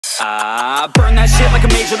Burn that shit like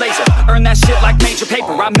a major laser, earn that shit like major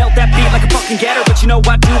paper. I melt that beat like a fucking getter, but you know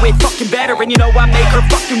I do it fucking better. And you know I make her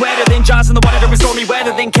fucking wetter than Jaws in the water during stormy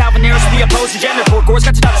weather, than Calvin Harris the opposing gender. Poor Gore's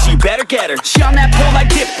got to know, so you better get her. She on that pole like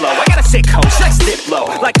Diplo, I got a sick hoe, she likes to dip low.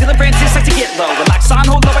 Like Dylan Francis likes to get low, and like Son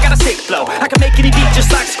hold low, I got a sick flow. I can make any beat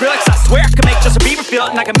just like Skrillex, I swear I can make Justin Bieber feel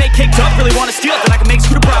it. And I can make Kick Up really wanna steal it, then I can make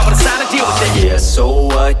Scooter Braun wanna sign a deal with it. Yeah,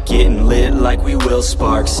 so what? Getting lit like we Will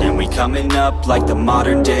Sparks, and we coming up like the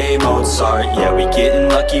modern day Mozart. Yeah, we getting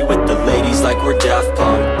lucky with the ladies like we're Daft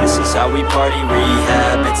Punk. This is how we party,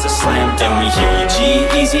 rehab, it's a slam dunk. We hear you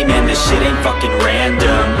G-Eazy, man, this shit ain't fucking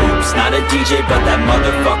random. Oops, not a DJ, but that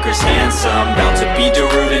motherfucker's handsome. About to be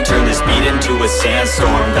Darude and turn this beat into a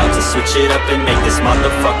sandstorm. About to switch it up and make this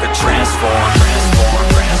motherfucker transform.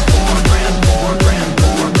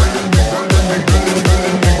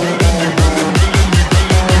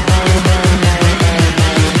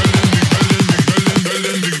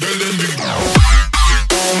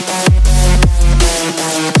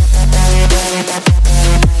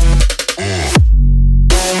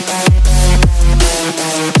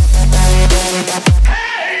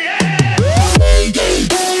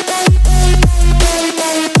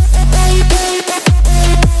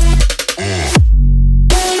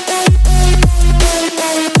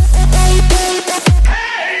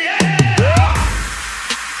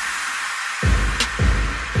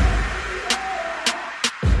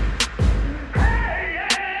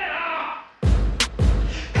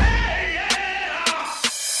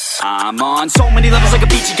 I'm on so many levels like a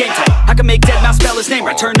beachy game type. I can make Deadmau5 spell his name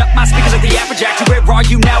right. Turn up my speakers like the Afrojack. Where are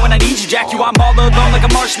you now when I need you, Jack? I'm all alone like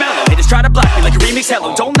a marshmallow. Haters try to block me like a remix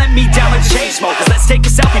Hello. Don't let me down like the Chainsmokers. Let's take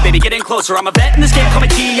a selfie, baby, get in closer. I'm a vet in this game, call me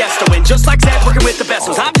Tiesto. And just like Zed, working with the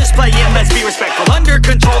vessels, I'm just playing, let's be respectful. Under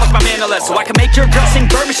control like my man Alesso. I can make your girl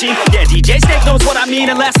sing Bird Machine. Yeah, DJ Snake knows what I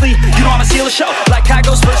mean. And lastly, you know I'ma steal a show like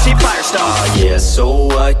Kygo's first team Firestone. Yeah,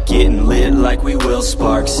 so what? Getting lit like we Will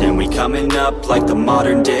Sparks, and we coming up like the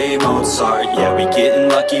modern day Mozart. Yeah, we getting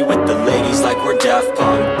lucky with the ladies like we're Daft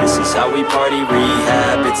Punk. This is how we party,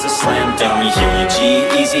 rehab, it's a slam dunk. We hear you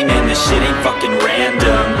G-Eazy, man, this shit ain't fucking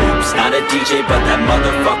random. Oops, not a DJ, but that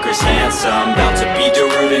motherfucker's handsome. About to be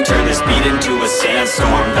Darude and turn this beat into a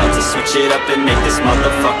sandstorm. About to switch it up and make this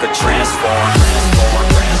motherfucker transform.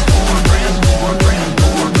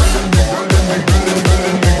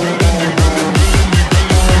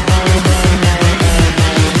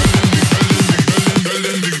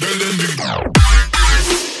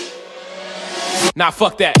 Nah,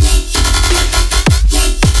 fuck that.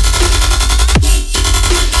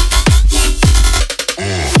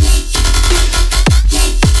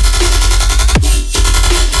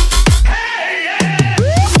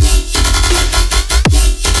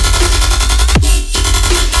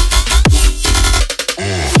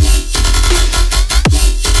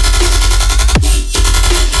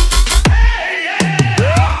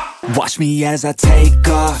 Watch me as I take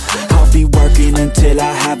off. I'll be working until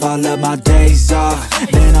I have all of my days off.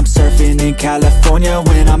 Then I'm surfing in California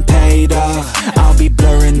when I'm paid off. I'll be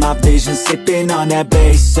blurring my vision, sipping on that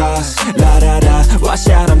bass sauce. La da da, watch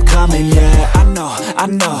out, I'm coming, yeah. I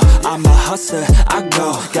know, I'm a hustler, I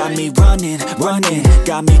go. Got me running,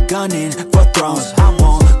 got me gunning for thrones. I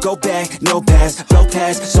won't go back, no pass, blow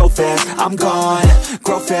past so fast. I'm gone,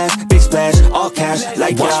 grow fast, big splash, all cash,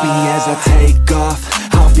 like watch me as I take off.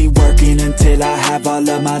 I'll be working until I have all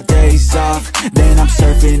of my days off. Then I'm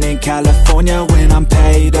surfing in California when I'm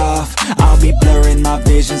paid off. I'll be blurring my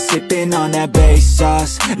vision, sipping on that bass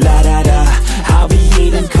sauce. La da da, I'll be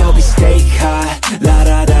eating Kobe steak hot. La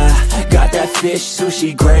da da, got that fish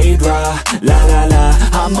sushi grade raw. La la la,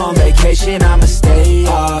 I'm on vacation, I'ma stay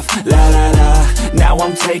off. La la la, now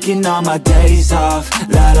I'm taking all my days off.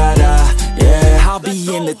 La la la, yeah, I'll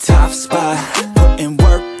be in the top spot, putting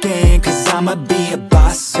work in, cause I'ma be a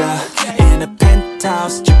boss, in a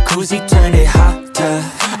penthouse, jacuzzi, turn it hotter.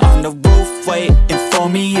 On the roof, waiting for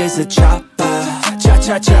me is a chopper.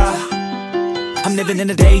 Cha-cha-cha, I'm living in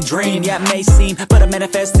a daydream, yeah, it may seem, but I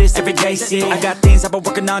manifest this every day, see. I got things I've been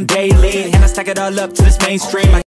working on daily, and I stack it all up to this mainstream.